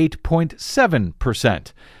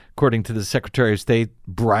 48.7%. According to the Secretary of State,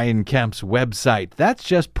 Brian Kemp's website. That's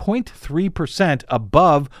just 0.3%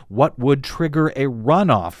 above what would trigger a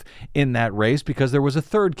runoff in that race because there was a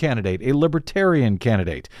third candidate, a libertarian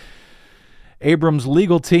candidate. Abrams'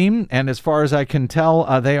 legal team, and as far as I can tell,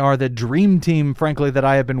 they are the dream team, frankly, that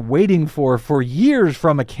I have been waiting for years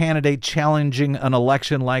from a candidate challenging an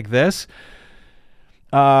election like this.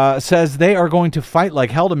 Says they are going to fight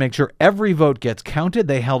like hell to make sure every vote gets counted.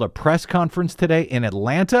 They held a press conference today in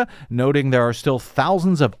Atlanta, noting there are still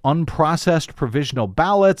thousands of unprocessed provisional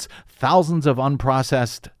ballots, thousands of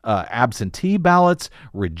unprocessed absentee ballots,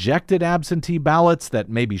 rejected absentee ballots that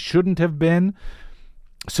maybe shouldn't have been,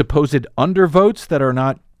 supposed undervotes that are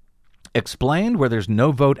not explained, where there's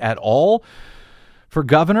no vote at all for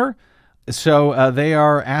governor. So they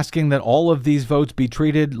are asking that all of these votes be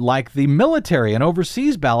treated like the military and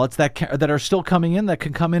overseas ballots that are still coming in, that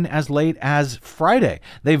can come in as late as Friday.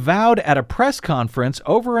 They vowed at a press conference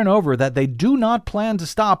over and over that they do not plan to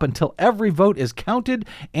stop until every vote is counted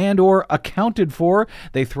and or accounted for.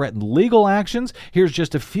 They threatened legal actions. Here's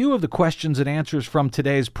just a few of the questions and answers from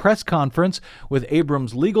today's press conference with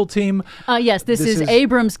Abrams' legal team. Yes, this is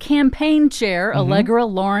Abrams' campaign chair, Allegra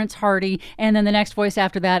Lawrence Hardy, and then the next voice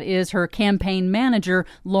after that is her campaign manager,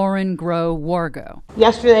 Lauren Groh-Wargo.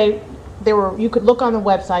 Yesterday, you could look on the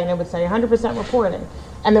website and it would say 100% reporting,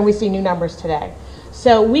 and then we see new numbers today.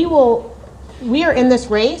 So we are in this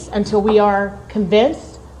race until we are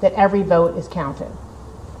convinced that every vote is counted.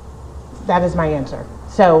 That is my answer.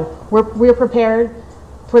 So we're prepared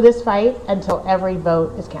for this fight until every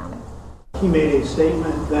vote is counted. He made a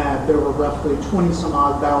statement that there were roughly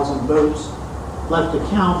 20-some-odd thousand votes left to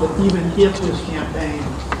count, but even if his campaign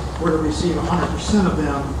were to receive 100% of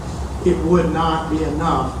them, it would not be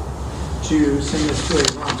enough to send us to a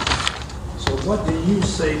run. So what do you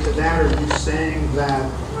say to that? Are you saying that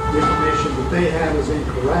the information that they have is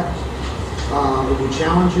incorrect? Would you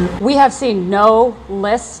challenge it? We have seen no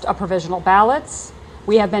list of provisional ballots.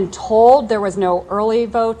 We have been told there was no early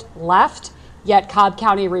vote left, yet Cobb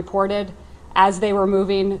County reported as they were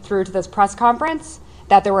moving through to this press conference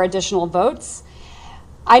that there were additional votes.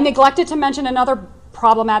 I neglected to mention another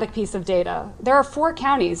problematic piece of data. There are 4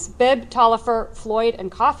 counties, Bibb, Taliaferro, Floyd, and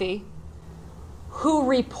Coffee, who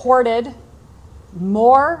reported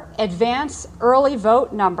more advance early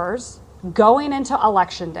vote numbers going into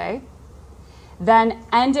Election Day than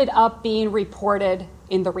ended up being reported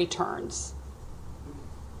in the returns.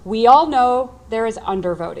 We all know there is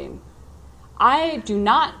undervoting. I do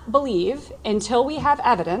not believe, until we have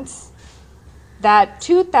evidence, that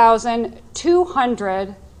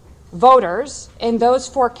 2,200 voters in those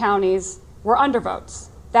 4 counties were undervotes.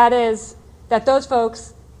 That is, that those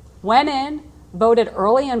folks went in, voted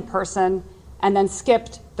early in person, and then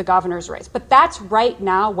skipped the governor's race. But that's right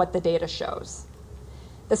now what the data shows.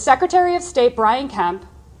 The Secretary of State, Brian Kemp,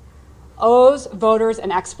 owes voters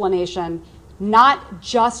an explanation, not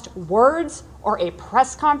just words or a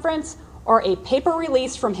press conference or a paper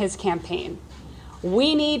release from his campaign.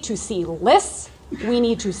 We need to see lists, we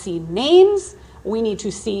need to see names, we need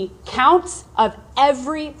to see counts of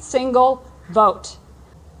every single vote.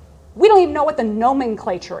 We don't even know what the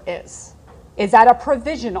nomenclature is. Is that a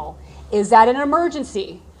provisional? Is that an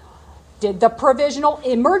emergency? Did the provisional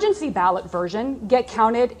emergency ballot version get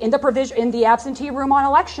counted in the absentee room on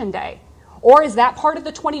Election Day? Or is that part of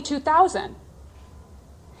the 22,000?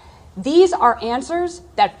 These are answers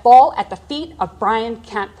that fall at the feet of Brian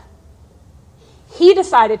Kemp. He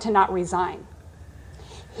decided to not resign.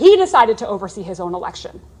 He decided to oversee his own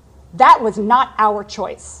election. That was not our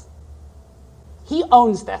choice. He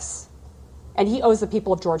owns this, and he owes the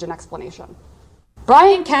people of Georgia an explanation.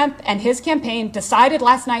 Brian Kemp and his campaign decided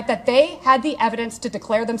last night that they had the evidence to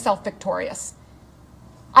declare themselves victorious.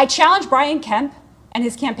 I challenge Brian Kemp and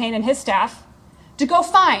his campaign and his staff to go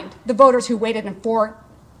find the voters who waited in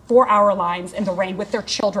four-hour lines in the rain with their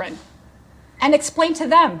children and explain to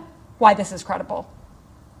them why this is credible.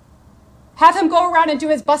 Have him go around and do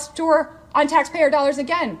his bus tour on taxpayer dollars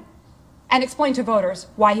again and explain to voters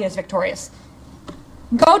why he is victorious.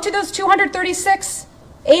 Go to those 236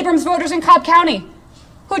 Abrams voters in Cobb County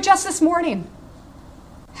who just this morning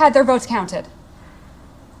had their votes counted.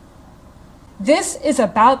 This is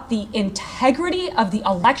about the integrity of the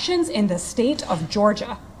elections in the state of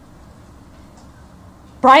Georgia.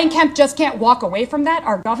 Brian Kemp just can't walk away from that.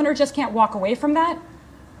 Our governor just can't walk away from that.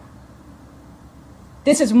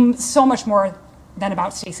 This is so much more than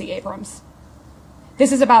about Stacey Abrams.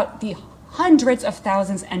 This is about the hundreds of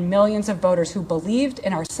thousands and millions of voters who believed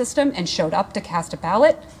in our system and showed up to cast a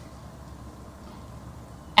ballot.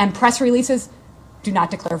 And press releases do not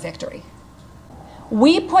declare victory.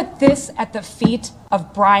 We put this at the feet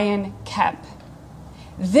of Brian Kemp.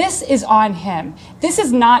 This is on him. This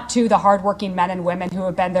is not to the hardworking men and women who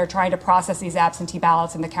have been there trying to process these absentee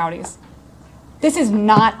ballots in the counties. This is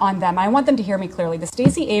not on them. I want them to hear me clearly. The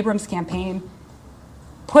Stacey Abrams campaign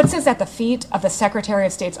puts us at the feet of the Secretary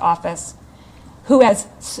of State's office, who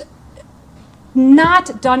has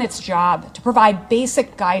not done its job to provide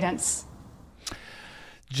basic guidance.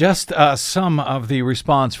 Just some of the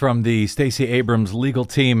response from the Stacey Abrams legal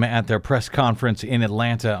team at their press conference in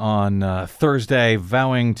Atlanta on Thursday,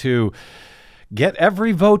 vowing to get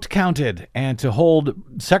every vote counted and to hold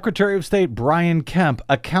Secretary of State Brian Kemp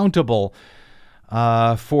accountable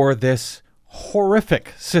for this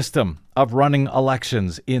horrific system of running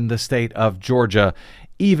elections in the state of Georgia,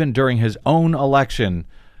 even during his own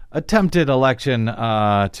attempted election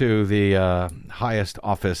to the highest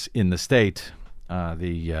office in the state.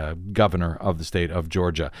 The governor of the state of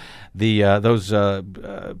Georgia. Her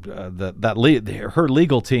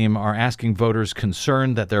legal team are asking voters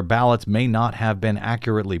concerned that their ballots may not have been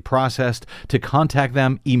accurately processed to contact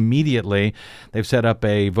them immediately. They've set up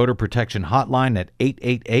a voter protection hotline at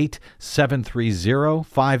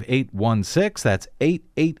 888-730-5816. That's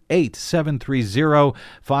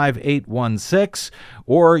 888-730-5816.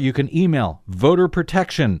 Or you can email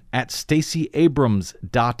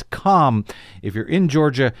voterprotection@stacyabrams.com if you're in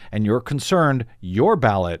Georgia and you're concerned your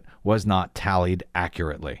ballot was not tallied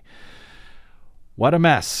accurately. What a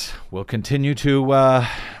mess. We'll continue to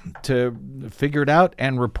figure it out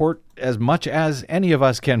and report as much as any of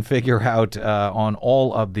us can figure out on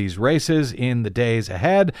all of these races in the days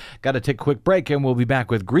ahead. Got to take a quick break, and we'll be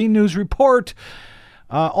back with Green News Report.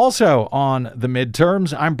 Also on the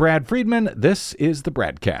midterms, I'm Brad Friedman. This is the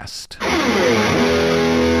BradCast.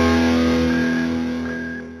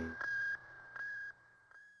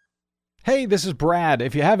 Hey, this is Brad.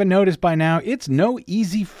 If you haven't noticed by now, it's no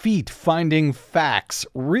easy feat finding facts,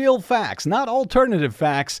 real facts, not alternative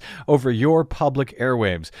facts, over your public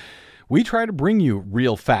airwaves. We try to bring you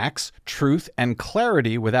real facts, truth, and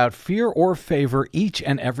clarity without fear or favor each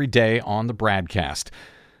and every day on the BradCast.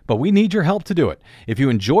 But we need your help to do it. If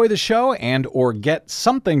you enjoy the show and or get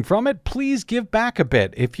something from it, please give back a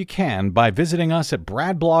bit if you can by visiting us at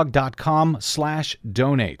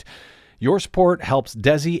bradblog.com/donate. Your support helps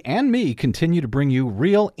Desi and me continue to bring you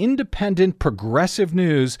real, independent, progressive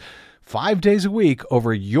news 5 days a week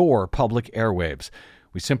over your public airwaves.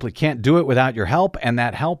 We simply can't do it without your help, and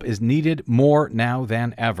that help is needed more now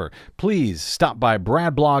than ever. Please stop by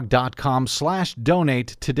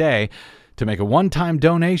bradblog.com/donate today to make a one-time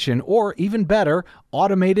donation or, even better,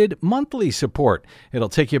 automated monthly support. It'll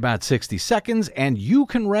take you about 60 seconds, and you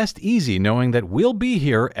can rest easy knowing that we'll be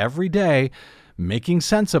here every day making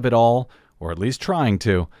sense of it all, or at least trying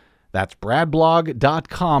to. That's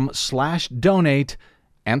bradblog.com/donate,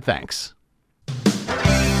 and thanks.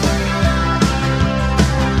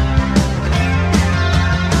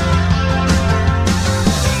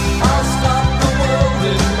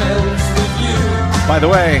 By the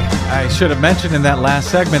way, I should have mentioned in that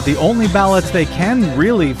last segment, the only ballots they can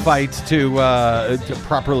really fight to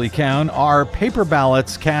properly count are paper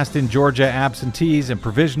ballots cast in Georgia, absentees and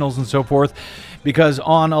provisionals and so forth. Because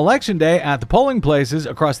on Election Day at the polling places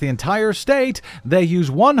across the entire state, they use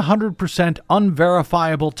 100%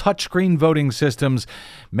 unverifiable touchscreen voting systems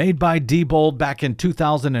made by Diebold back in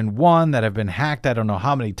 2001 that have been hacked I don't know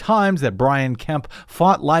how many times, that Brian Kemp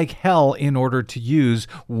fought like hell in order to use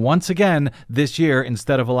once again this year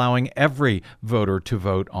instead of allowing every voter to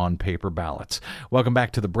vote on paper ballots. Welcome back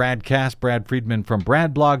to the BradCast. Brad Friedman from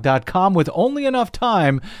bradblog.com with only enough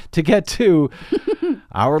time to get to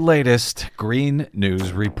our latest Green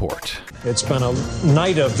News Report. It's been a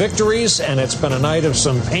night of victories, and it's been a night of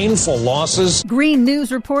some painful losses. Green News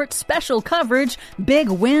Report special coverage, big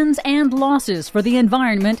wins and losses for the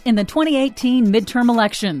environment in the 2018 midterm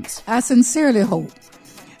elections. I sincerely hope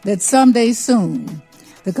that someday soon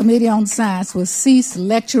the Committee on Science will cease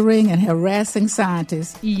lecturing and harassing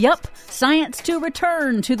scientists. Yup, science to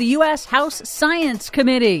return to the U.S. House Science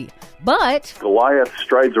Committee. But Goliath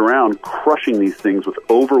strides around crushing these things with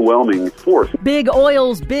overwhelming force. Big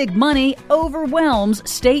oil's big money overwhelms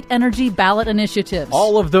state energy ballot initiatives.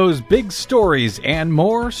 All of those big stories and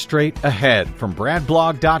more straight ahead. From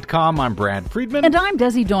bradblog.com, I'm Brad Friedman. And I'm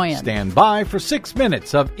Desi Doyen. Stand by for 6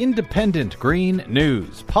 minutes of independent green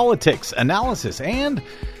news, politics, analysis, and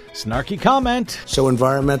snarky comment. So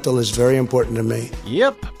environmental is very important to me.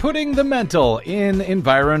 Yep, putting the mental in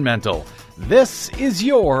environmental. This is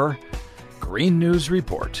your Green News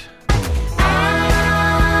Report.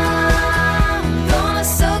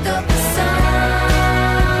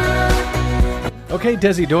 Okay,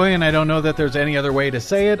 Desi Doyen, I don't know that there's any other way to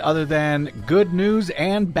say it other than good news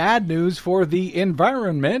and bad news for the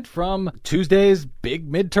environment from Tuesday's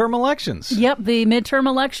big midterm elections. Yep, the midterm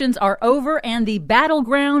elections are over and the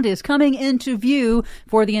battleground is coming into view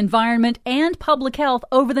for the environment and public health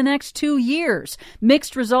over the next 2 years.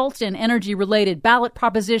 Mixed results in energy-related ballot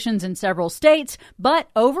propositions in several states, but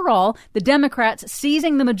overall, the Democrats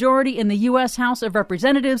seizing the majority in the U.S. House of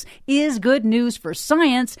Representatives is good news for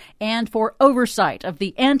science and for oversight of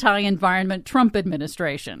the anti-environment Trump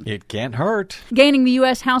administration. It can't hurt. Gaining the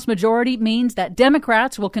U.S. House majority means that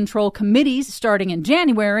Democrats will control committees starting in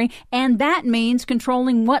January, and that means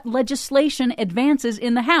controlling what legislation advances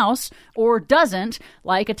in the House or doesn't,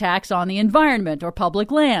 like attacks on the environment or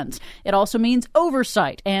public lands. It also means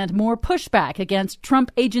oversight and more pushback against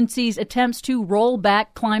Trump agencies' attempts to roll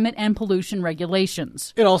back climate and pollution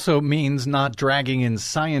regulations. It also means not dragging in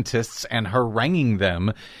scientists and haranguing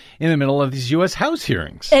them in the middle of these U.S. House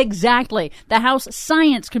hearings. Exactly. The House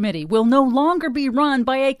Science Committee will no longer be run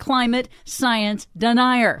by a climate science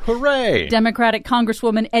denier. Hooray! Democratic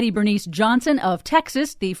Congresswoman Eddie Bernice Johnson of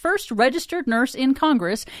Texas, the first registered nurse in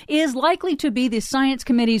Congress, is likely to be the Science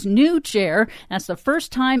Committee's new chair. That's the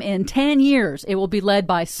first time in 10 years it will be led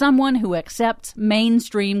by someone who accepts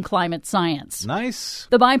mainstream climate science. Nice.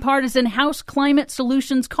 The bipartisan House Climate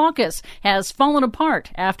Solutions Caucus has fallen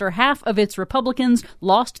apart after half of its Republicans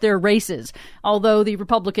lost their races. Although the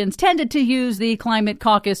Republicans tended to use the Climate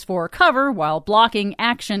Caucus for cover while blocking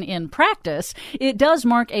action in practice, it does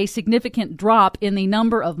mark a significant drop in the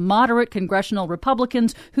number of moderate congressional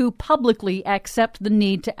Republicans who publicly accept the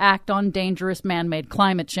need to act on dangerous man-made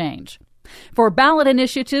climate change. For ballot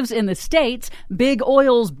initiatives in the states, big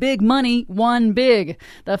oil's big money won big.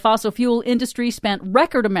 The fossil fuel industry spent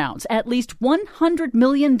record amounts, at least $100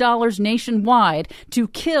 million nationwide, to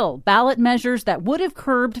kill ballot measures that would have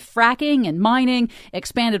curbed fracking and mining,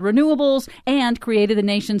 expanded renewables, and created the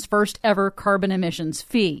nation's first ever carbon emissions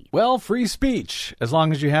fee. Well, free speech, as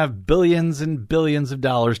long as you have billions and billions of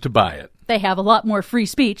dollars to buy it. They have a lot more free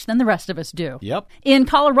speech than the rest of us do. Yep. In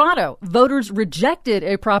Colorado, voters rejected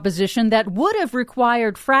a proposition that would have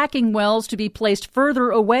required fracking wells to be placed further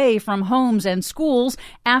away from homes and schools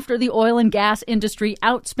after the oil and gas industry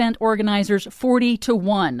outspent organizers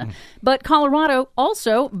 40-1. But Colorado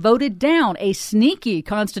also voted down a sneaky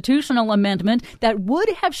constitutional amendment that would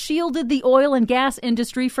have shielded the oil and gas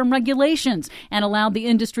industry from regulations and allowed the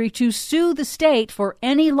industry to sue the state for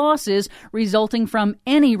any losses resulting from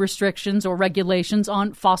any restrictions or regulations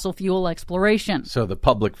on fossil fuel exploration. So the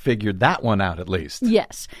public figured that one out at least.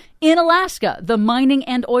 Yes. In Alaska, the mining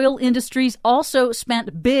and oil industries also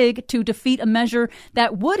spent big to defeat a measure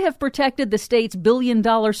that would have protected the state's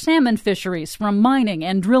billion-dollar salmon fisheries from mining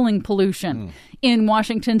and drilling pollution. In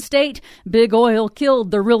Washington state, big oil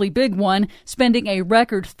killed the really big one, spending a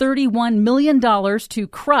record $31 million to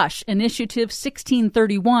crush Initiative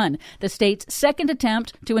 1631, the state's second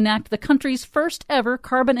attempt to enact the country's first ever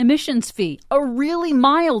carbon emissions fee, a really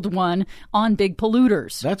mild one on big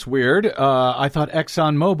polluters. That's weird. I thought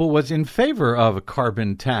ExxonMobil was in favor of a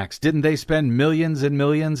carbon tax. Didn't they spend millions and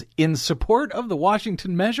millions in support of the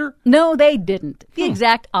Washington measure? No, they didn't. The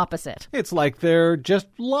exact opposite. It's like they're just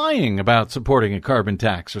lying about supporting a carbon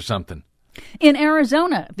tax or something. In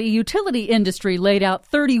Arizona, the utility industry laid out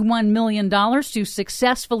 $31 million to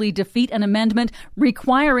successfully defeat an amendment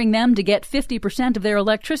requiring them to get 50% of their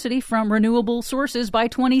electricity from renewable sources by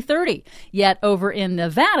 2030. Yet over in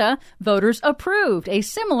Nevada, voters approved a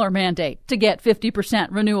similar mandate to get 50%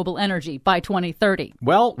 renewable energy by 2030.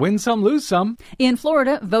 Well, win some, lose some. In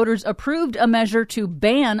Florida, voters approved a measure to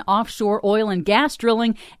ban offshore oil and gas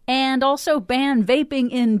drilling and also ban vaping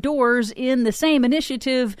indoors in the same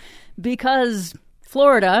initiative because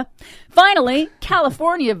Florida. Finally,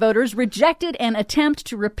 California voters rejected an attempt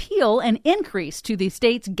to repeal an increase to the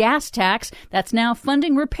state's gas tax that's now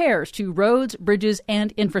funding repairs to roads, bridges,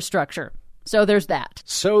 and infrastructure. So there's that.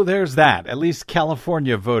 At least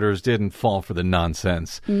California voters didn't fall for the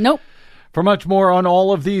nonsense. Nope. For much more on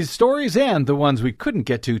all of these stories and the ones we couldn't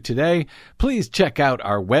get to today, please check out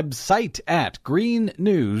our website at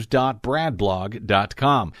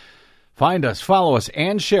greennews.bradblog.com. Find us, follow us,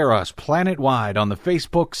 and share us planet-wide on the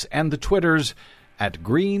Facebooks and the Twitters at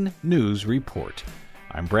Green News Report.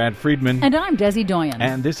 I'm Brad Friedman. And I'm Desi Doyen.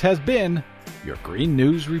 And this has been your Green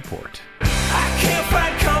News Report. I can't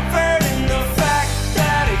find comfort in the fact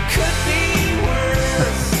that it could be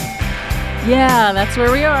worse. Yeah, that's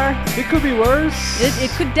where we are. It could be worse. It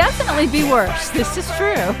could definitely be worse. This is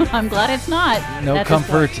true. I'm glad it's not. No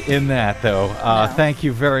comfort in that, though. No. Thank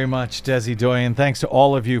you very much, Desi Doyen. Thanks to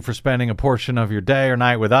all of you for spending a portion of your day or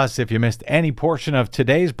night with us. If you missed any portion of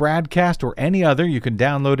today's BradCast or any other, you can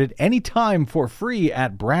download it anytime for free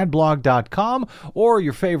at bradblog.com or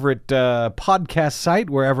your favorite podcast site,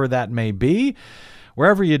 wherever that may be.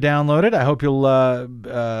 Wherever you download it, I hope you'll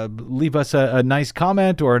leave us a nice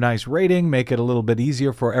comment or a nice rating, make it a little bit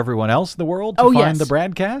easier for everyone else in the world to find the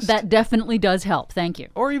BradCast. That definitely does help. Thank you.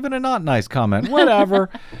 Or even a not nice comment, whatever.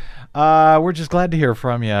 We're just glad to hear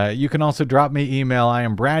from you. You can also drop me email. I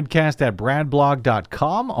am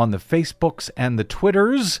bradcast@bradblog.com on the Facebooks and the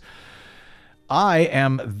Twitters. I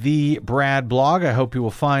am the Brad Blog. I hope you will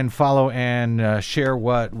find, follow, and share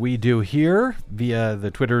what we do here via the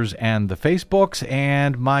Twitters and the Facebooks.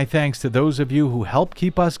 And my thanks to those of you who help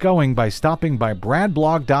keep us going by stopping by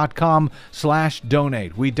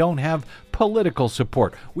bradblog.com/donate. We don't have political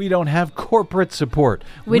support. We don't have corporate support.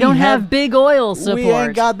 We don't have big oil support. We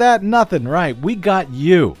ain't got that nothing, right? We got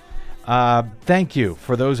you. Thank you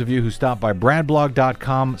for those of you who stop by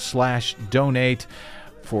bradblog.com/donate.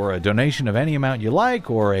 For a donation of any amount you like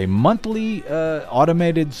or a monthly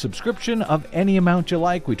automated subscription of any amount you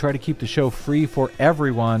like. We try to keep the show free for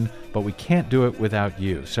everyone, but we can't do it without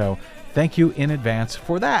you. So thank you in advance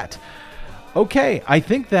for that. Okay, I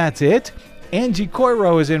think that's it. Angie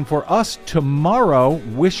Coiro is in for us tomorrow.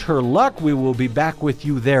 Wish her luck. We will be back with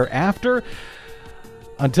you thereafter.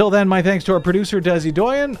 Until then, my thanks to our producer, Desi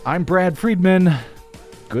Doyen. I'm Brad Friedman.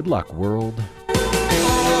 Good luck, world.